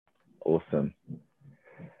Awesome.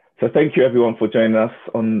 So thank you everyone for joining us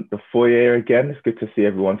on the foyer again. It's good to see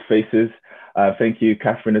everyone's faces. Thank you,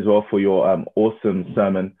 Catherine, as well, for your awesome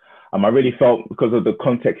sermon. I really felt, because of the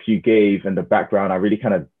context you gave and the background, I really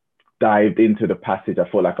kind of dived into the passage. I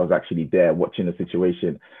felt like I was actually there watching the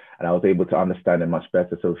situation, and I was able to understand it much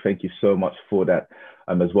better. So thank you so much for that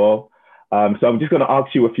as well. So I'm just going to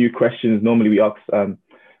ask you a few questions. Normally we ask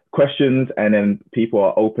questions, and then people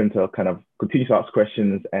are open to kind of continue to ask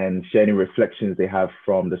questions and share any reflections they have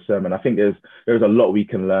from the sermon. I think there's a lot we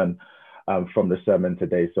can learn from the sermon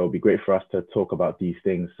today. So it'll be great for us to talk about these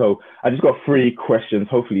things. So I just got 3 questions.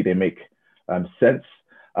 Hopefully they make sense.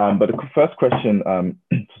 But the first question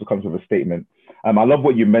comes with a statement. I love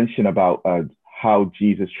what you mentioned about how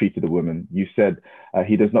Jesus treated the woman. You said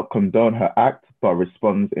he does not condone her act, but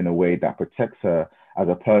responds in a way that protects her as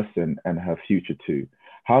a person and her future too.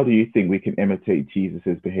 How do you think we can imitate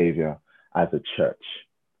Jesus's behavior as a church?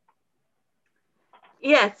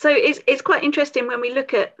 Yeah, so it's quite interesting when we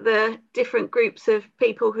look at the different groups of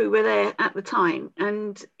people who were there at the time,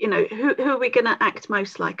 and who are we going to act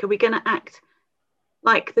most like? Are we going to act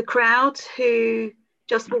like the crowd who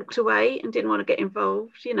just walked away and didn't want to get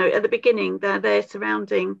involved? At the beginning, they're there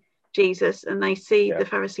surrounding Jesus, and they see the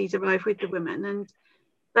Pharisees arrive with the women, and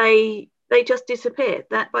they just disappear.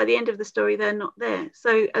 That by the end of the story, they're not there.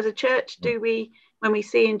 So as a church, do we, when we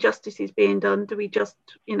see injustices being done, do we just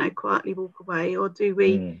quietly walk away, or do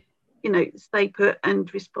we stay put and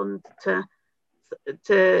respond to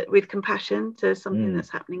with compassion to something that's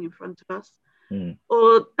happening in front of us?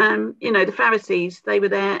 Or the Pharisees, they were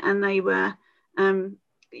there and they were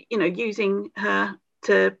using her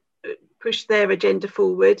to push their agenda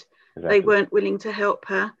forward. Exactly. They weren't willing to help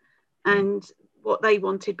her, and what they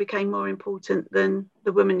wanted became more important than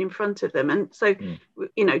the woman in front of them. And so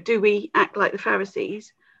do we act like the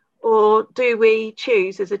Pharisees, or do we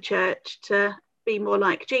choose as a church to be more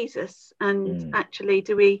like Jesus? And actually,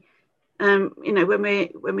 do we when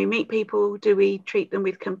we meet people, do we treat them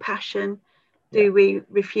with compassion? Do we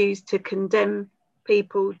refuse to condemn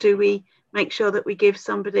people? Do we make sure that we give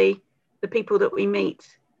somebody, the people that we meet,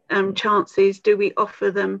 chances? Do we offer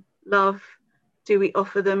them love? Do we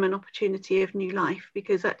offer them an opportunity of new life?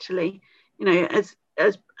 Because actually,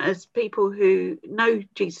 as people who know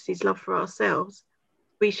Jesus' love for ourselves,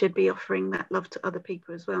 we should be offering that love to other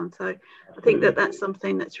people as well. And so I think that that's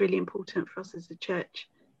something that's really important for us as a church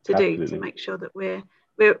to do, to make sure that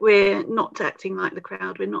we're not acting like the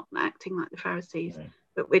crowd, we're not acting like the Pharisees,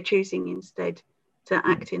 but we're choosing instead to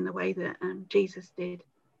act in the way that Jesus did.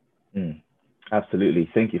 Absolutely.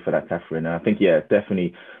 Thank you for that, Catherine. And I think,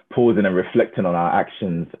 definitely pausing and reflecting on our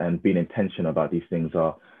actions and being intentional about these things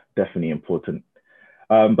are definitely important.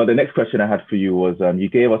 But the next question I had for you was, you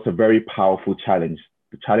gave us a very powerful challenge.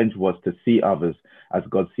 The challenge was to see others as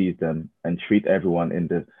God sees them and treat everyone in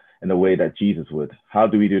the way that Jesus would. How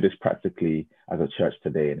do we do this practically as a church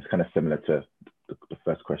today? And it's kind of similar to the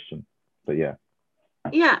first question, but yeah.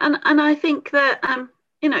 Yeah, and I think that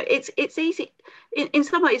it's easy. In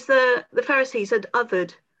some ways, the Pharisees had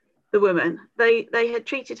othered the woman. They had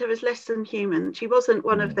treated her as less than human. She wasn't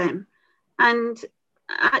one of them. And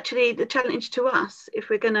actually, the challenge to us, if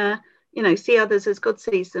we're going to see others as God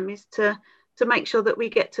sees them, is to make sure that we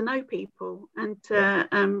get to know people, and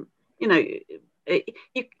to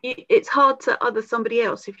it's hard to other somebody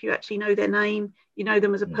else if you actually know their name, you know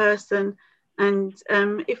them as a person, and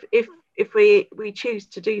if we choose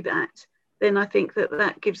to do that, then I think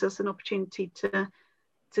that gives us an opportunity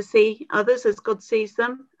to see others as God sees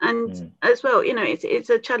them. And as well, it's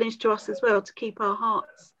a challenge to us as well to keep our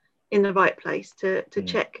hearts in the right place, to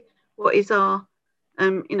check what is our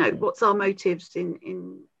what's our motives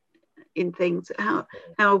in things. How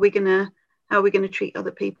are we gonna treat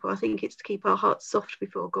other people? I think it's to keep our hearts soft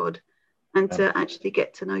before God, and to actually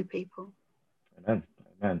get to know people. Amen.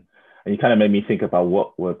 And you kind of made me think about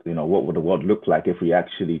what would the world look like if we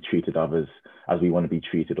actually treated others as we want to be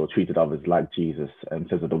treated, or treated others like Jesus. In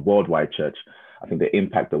terms of the worldwide church, I think the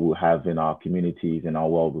impact that we'll have in our communities, in our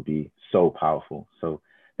world, will be so powerful. So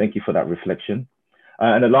thank you for that reflection.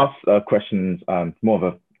 And the last question is more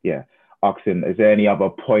of asking, is there any other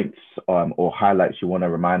points or highlights you want to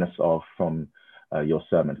remind us of from your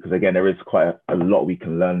sermon? Because again, there is quite a lot we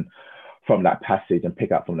can learn from that passage and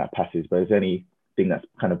pick up from that passage. But is there anything that's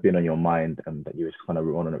kind of been on your mind that you just kind of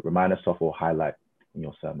want to remind us of or highlight in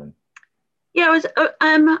your sermon? Yeah,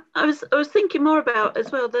 I was thinking more about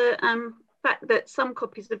as well the fact that some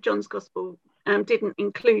copies of John's Gospel didn't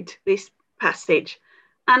include this passage,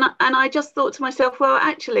 and I just thought to myself, well,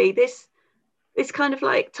 actually, this this kind of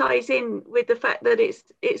like ties in with the fact that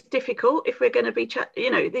it's difficult if we're going to be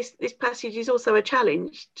this passage is also a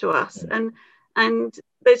challenge to us, and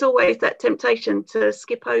there's always that temptation to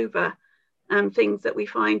skip over things that we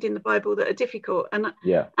find in the Bible that are difficult, and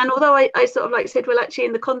although I sort of like said, well, actually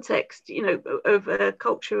in the context of a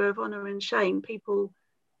culture of honor and shame, people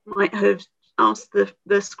might have asked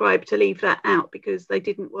the scribe to leave that out because they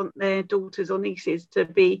didn't want their daughters or nieces to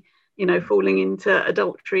be falling into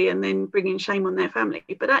adultery and then bringing shame on their family.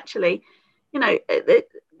 But actually,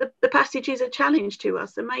 the passage is a challenge to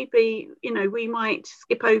us, and maybe we might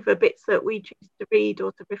skip over bits that we choose to read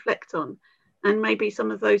or to reflect on, and maybe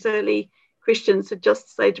some of those early Christians had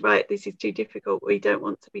just said, right, this is too difficult, we don't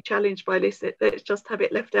want to be challenged by this, let's just have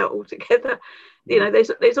it left out altogether.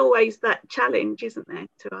 There's always that challenge, isn't there,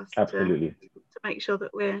 to us? Absolutely. To make sure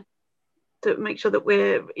that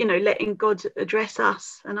we're letting God address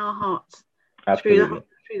us and our hearts through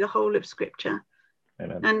the whole of Scripture.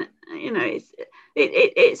 Amen. And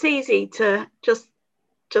it's easy to just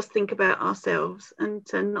think about ourselves and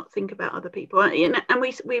to not think about other people, and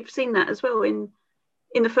we've seen that as well in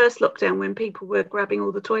the first lockdown when people were grabbing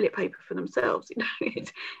all the toilet paper for themselves.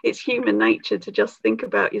 It's human nature to just think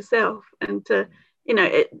about yourself, and to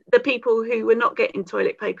the people who were not getting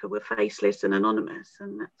toilet paper were faceless and anonymous,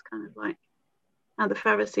 and that's kind of like how the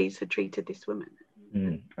Pharisees had treated this woman.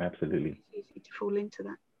 Absolutely. It's easy to fall into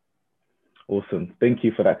that. Awesome. Thank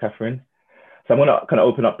you for that, Catherine. So I'm going to kind of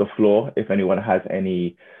open up the floor. If anyone has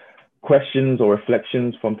any questions or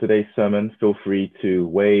reflections from today's sermon, feel free to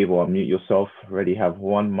wave or unmute yourself. Already have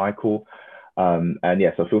one, Michael.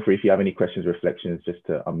 So feel free if you have any questions, reflections, just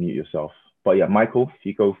to unmute yourself. But yeah, Michael, if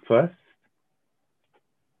you go first.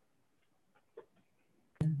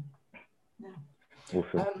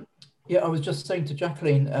 Awesome. I was just saying to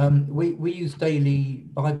Jacqueline, we use daily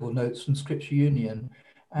Bible notes from Scripture Union,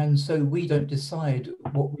 and so we don't decide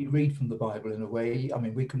what we read from the Bible in a way. I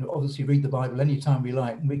mean, we can obviously read the Bible anytime we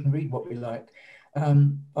like, and we can read what we like,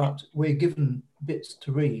 but we're given bits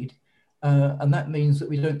to read, and that means that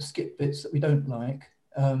we don't skip bits that we don't like,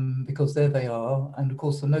 because there they are, and of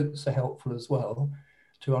course the notes are helpful as well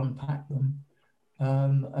to unpack them.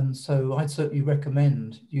 And so I'd certainly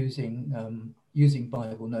recommend using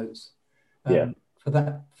Bible notes for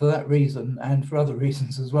that reason, and for other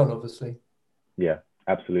reasons as well, obviously. Yeah,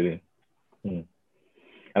 absolutely. And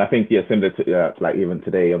I think similar to like even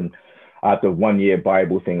today, I had the 1 year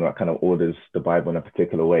Bible thing that kind of orders the Bible in a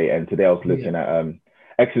particular way. And today I was looking at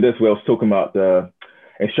Exodus, where I was talking about the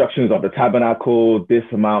instructions of the tabernacle, this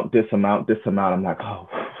amount, this amount, this amount. I'm like, oh,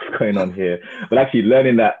 what's going on here? But actually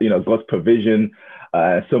learning that, God's provision,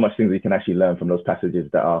 so much things you can actually learn from those passages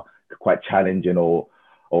that are quite challenging or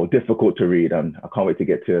difficult to read. And I can't wait to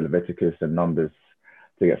get to Leviticus and Numbers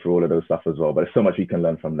to get through all of those stuff as well. But there's so much we can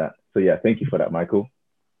learn from that. So yeah, thank you for that, Michael.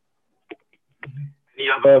 Any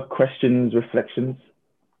other questions, reflections?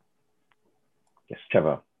 Yes,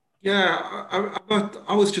 Trevor. Yeah,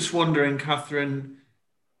 I was just wondering, Catherine,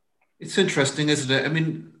 it's interesting, isn't it? I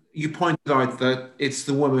mean, you pointed out that it's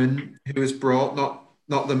the woman who is brought,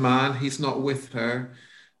 not the man. He's not with her.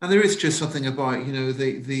 And there is just something about,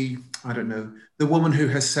 the I don't know, the woman who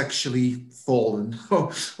has sexually fallen.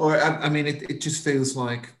 It just feels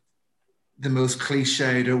like the most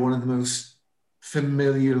cliched or one of the most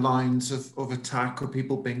familiar lines of attack or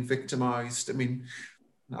people being victimized. I mean,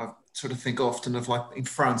 I sort of think often of like in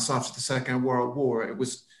France after the Second World War, it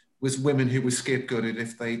was women who were scapegoated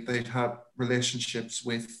if they'd had relationships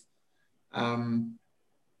with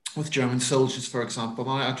German soldiers, for example.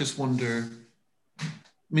 I just wonder, I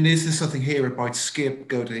mean, is there something here about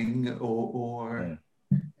scapegoating or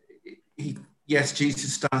yes,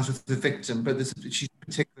 Jesus stands with the victim, but she's a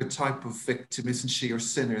particular type of victim, isn't she, or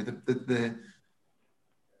sinner, the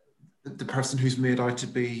person who's made out to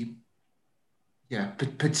be,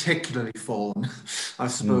 particularly fallen, I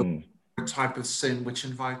suppose, a type of sin which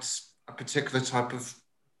invites a particular type of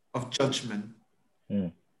judgment. I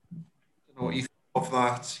don't know what you think of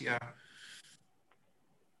that,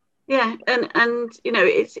 Yeah, and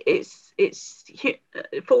it's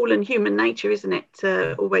fallen human nature, isn't it,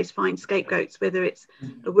 to always find scapegoats, whether it's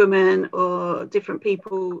a woman or different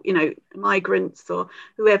people, migrants or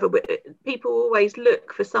whoever. People always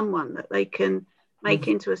look for someone that they can make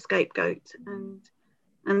into a scapegoat,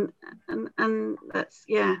 and that's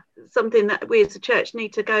something that we as a church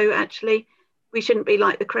need to go. Actually, we shouldn't be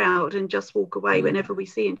like the crowd and just walk away whenever we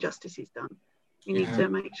see injustices done. We need to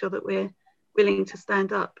make sure that we're willing to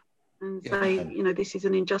stand up and say, this is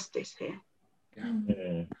an injustice here.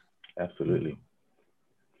 Absolutely.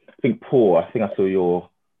 I think Paul, I saw your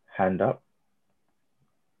hand up.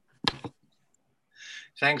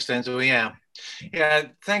 Thanks, Denzel. Yeah.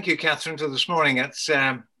 Thank you, Catherine, for this morning. It's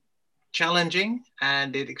challenging,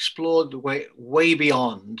 and it explored way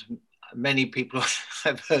beyond many people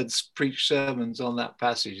I've heard preach sermons on that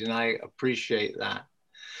passage, and I appreciate that.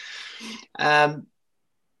 And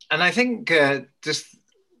I think just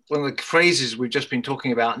one of the phrases we've just been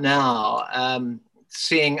talking about now,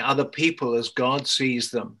 seeing other people as God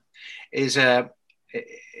sees them, it's a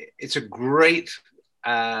great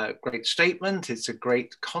statement. It's a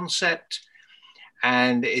great concept,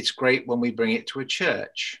 and it's great when we bring it to a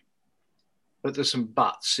church. But there's some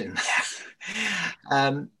buts in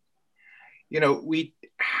there.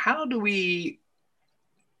 How do we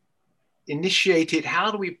initiate it?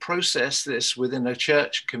 How do we process this within a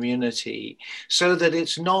church community so that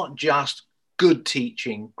it's not just good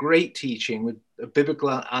teaching, great teaching with a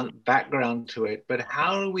biblical background to it, but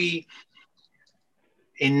how do we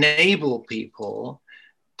enable people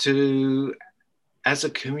to, as a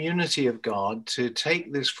community of God, to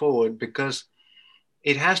take this forward? Because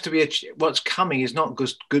it has to be, what's coming is not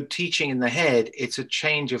just good teaching in the head, it's a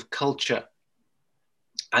change of culture.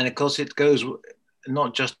 And of course, it goes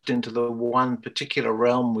not just into the one particular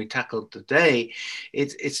realm we tackled today.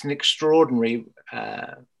 It's an extraordinary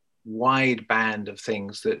wide band of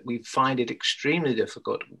things that we find it extremely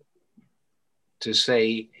difficult to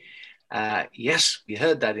say, yes, we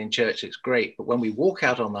heard that in church, it's great. But when we walk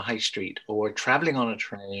out on the high street, or we're traveling on a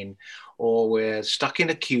train, or we're stuck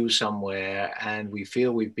in a queue somewhere and we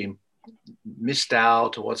feel we've been missed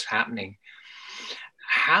out or what's happening,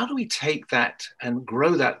 how do we take that and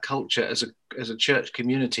grow that culture as a church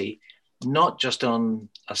community, not just on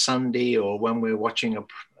a Sunday or when we're watching a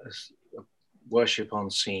worship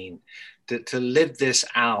on scene, to live this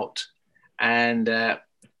out? And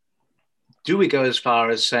do we go as far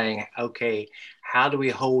as saying, okay, how do we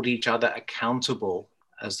hold each other accountable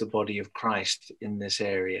as the body of Christ in this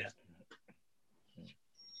area?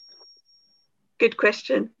 Good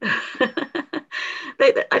question.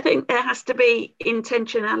 I think there has to be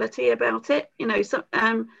intentionality about it.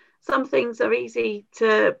 Some things are easy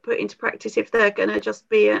to put into practice if they're going to just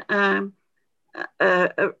be a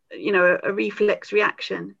reflex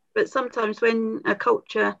reaction. But sometimes when a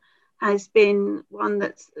culture has been one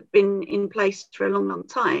that's been in place for a long, long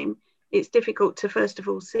time, it's difficult to first of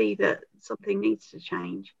all see that something needs to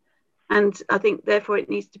change. And I think therefore it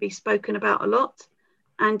needs to be spoken about a lot,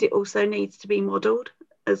 and it also needs to be modelled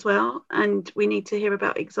as well. And we need to hear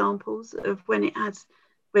about examples of when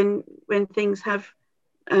things have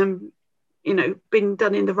been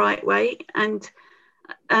done in the right way. And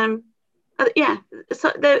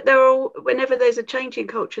so there are, whenever there's a change in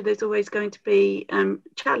culture, there's always going to be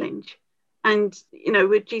challenge. And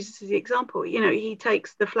with Jesus' example, he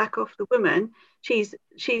takes the flak off the woman. She's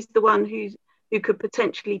the one who could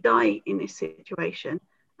potentially die in this situation,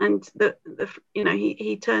 and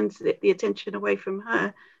he turns the attention away from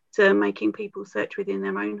her to making people search within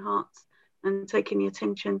their own hearts and taking the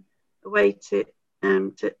attention away to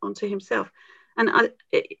onto himself. And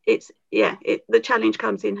the challenge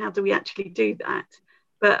comes in, how do we actually do that?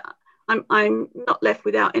 But I'm not left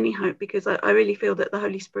without any hope, because I really feel that the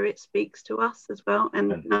Holy Spirit speaks to us as well,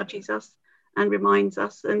 and nudges us and reminds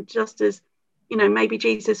us. And just as maybe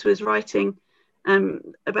Jesus was writing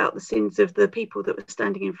about the sins of the people that were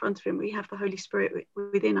standing in front of him, we have the Holy Spirit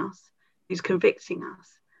within us who's convicting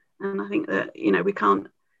us. And I think that we can't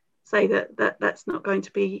say that's not going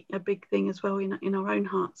to be a big thing as well in our own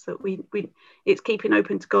hearts, that we it's keeping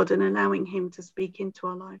open to God and allowing him to speak into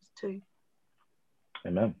our lives too.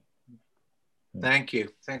 Amen. Thank you.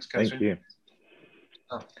 Thanks, Catherine. Thank you.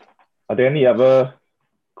 Are there any other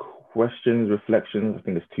questions, reflections? I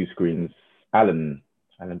think there's 2 screens. Alan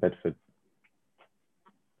Bedford.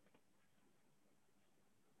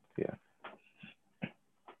 Yeah.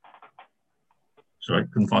 Sorry,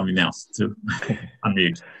 couldn't find my mouse to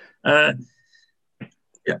unmute. I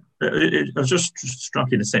was just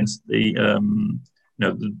struck in a sense, the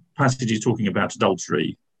passage is talking about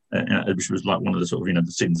adultery, which was like one of the sort of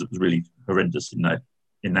the sins that was really horrendous in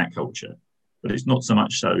that culture, but it's not so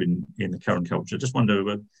much so in the current culture. I just wonder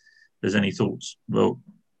whether there's any thoughts. Well,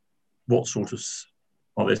 what sort of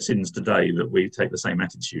are there sins today that we take the same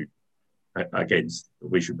attitude against,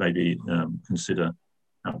 that we should maybe consider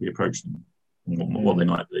how we approach them and what they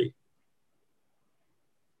might be?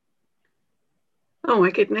 Oh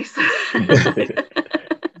my goodness.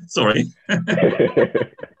 Sorry.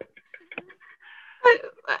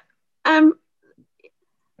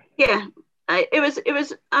 It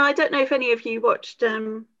was I don't know if any of you watched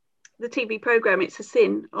the TV program It's a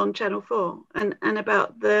Sin on Channel 4, and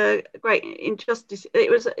about the great injustice.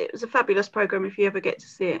 It was a fabulous program if you ever get to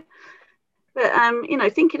see it.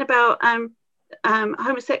 But thinking about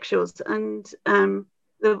homosexuals and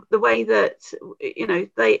the way that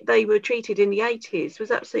they were treated in the 80s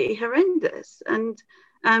was absolutely horrendous, and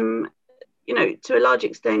to a large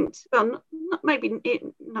extent, well,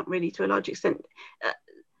 not really to a large extent,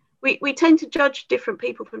 we tend to judge different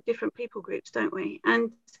people from different people groups, don't we?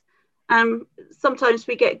 And sometimes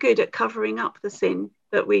we get good at covering up the sin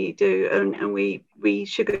that we do, and we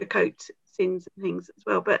sugarcoat sins and things as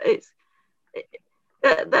well. But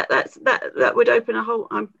that would open a whole.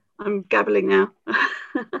 I'm gabbling now.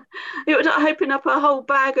 It would open up a whole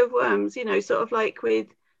bag of worms, sort of like with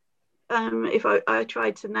if I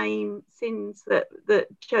tried to name sins that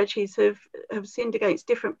churches have sinned against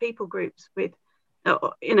different people groups with,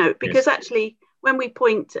 because actually when we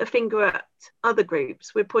point a finger at other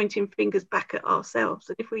groups, we're pointing fingers back at ourselves.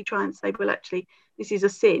 And if we try and say, well, actually, this is a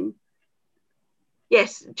sin.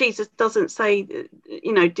 Yes, Jesus doesn't say,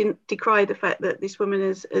 didn't decry the fact that this woman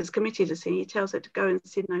has committed a sin. He tells her to go and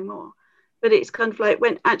sin no more. But it's kind of like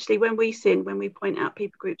when we sin, when we point out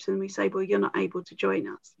people groups and we say, well, you're not able to join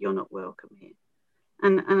us, you're not welcome here.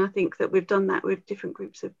 And I think that we've done that with different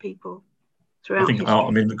groups of people throughout history.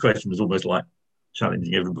 The question was almost like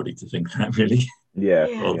challenging everybody to think that, really. Yeah.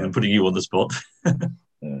 Rather than putting you on the spot.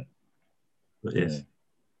 But yes.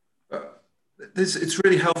 It's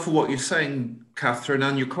really helpful what you're saying, Catherine,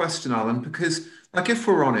 and your question, Alan, because, like, if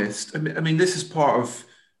we're honest, I mean, this is part of,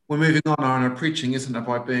 we're moving on our preaching, isn't it,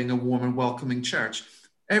 by being a warm and welcoming church.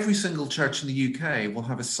 Every single church in the UK will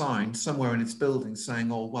have a sign somewhere in its building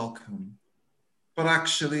saying all welcome. But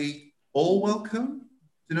actually, all welcome?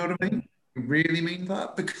 Do you know what I mean? We really mean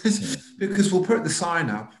that? Because we'll put the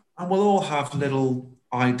sign up and we'll all have little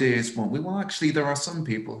ideas, won't we? Well, actually, there are some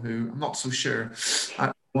people who I'm not so sure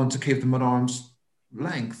I want to keep them at arm's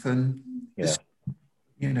length. And,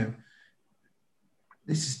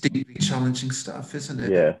 this is deeply challenging stuff, isn't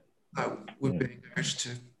it? Yeah. We're being urged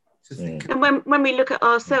to think. And when we look at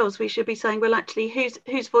ourselves, we should be saying, well, actually,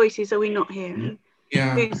 whose voices are we not hearing?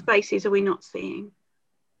 Yeah. Whose faces are we not seeing?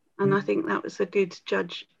 And I think that was a good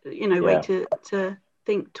way to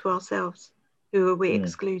think to ourselves, who are we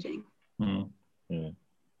excluding? It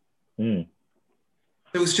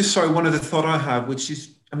was just one other thought I had, which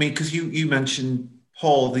is, because you mentioned,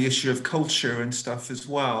 Paul, the issue of culture and stuff as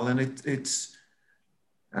well. And it's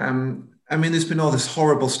there's been all this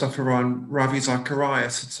horrible stuff around Ravi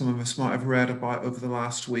Zacharias that some of us might have read about over the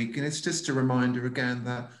last week. And it's just a reminder again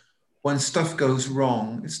that when stuff goes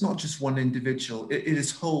wrong, it's not just one individual, it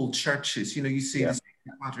is whole churches. You see this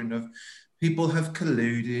pattern of people have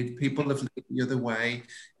colluded, people have looked the other way.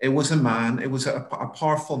 It was a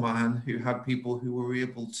powerful man who had people who were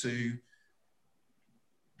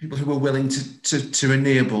willing to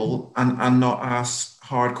enable and not ask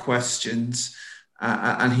hard questions.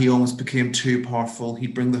 And he almost became too powerful.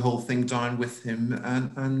 He'd bring the whole thing down with him.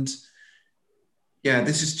 And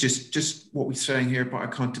this is just what we're saying here about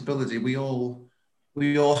accountability. We all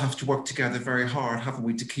have to work together very hard, haven't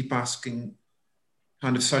we, to keep asking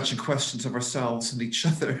kind of searching questions of ourselves and each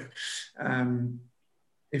other,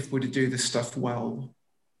 if we're to do this stuff well.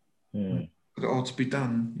 It ought to be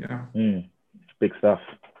done. It's big stuff.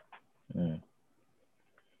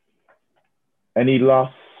 Any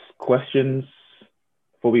last questions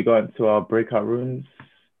before we go into our breakout rooms?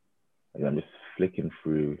 I'm just flicking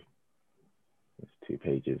through these 2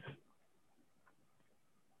 pages.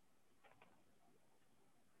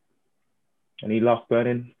 Any last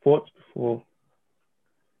burning thoughts before?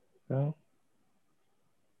 No?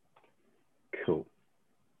 Cool.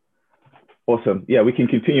 Awesome. Yeah, we can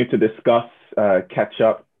continue to discuss, catch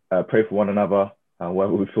up, pray for one another,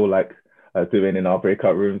 whatever we feel like doing in our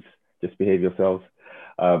breakout rooms. Just behave yourselves.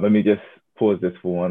 Let me just pause this for one.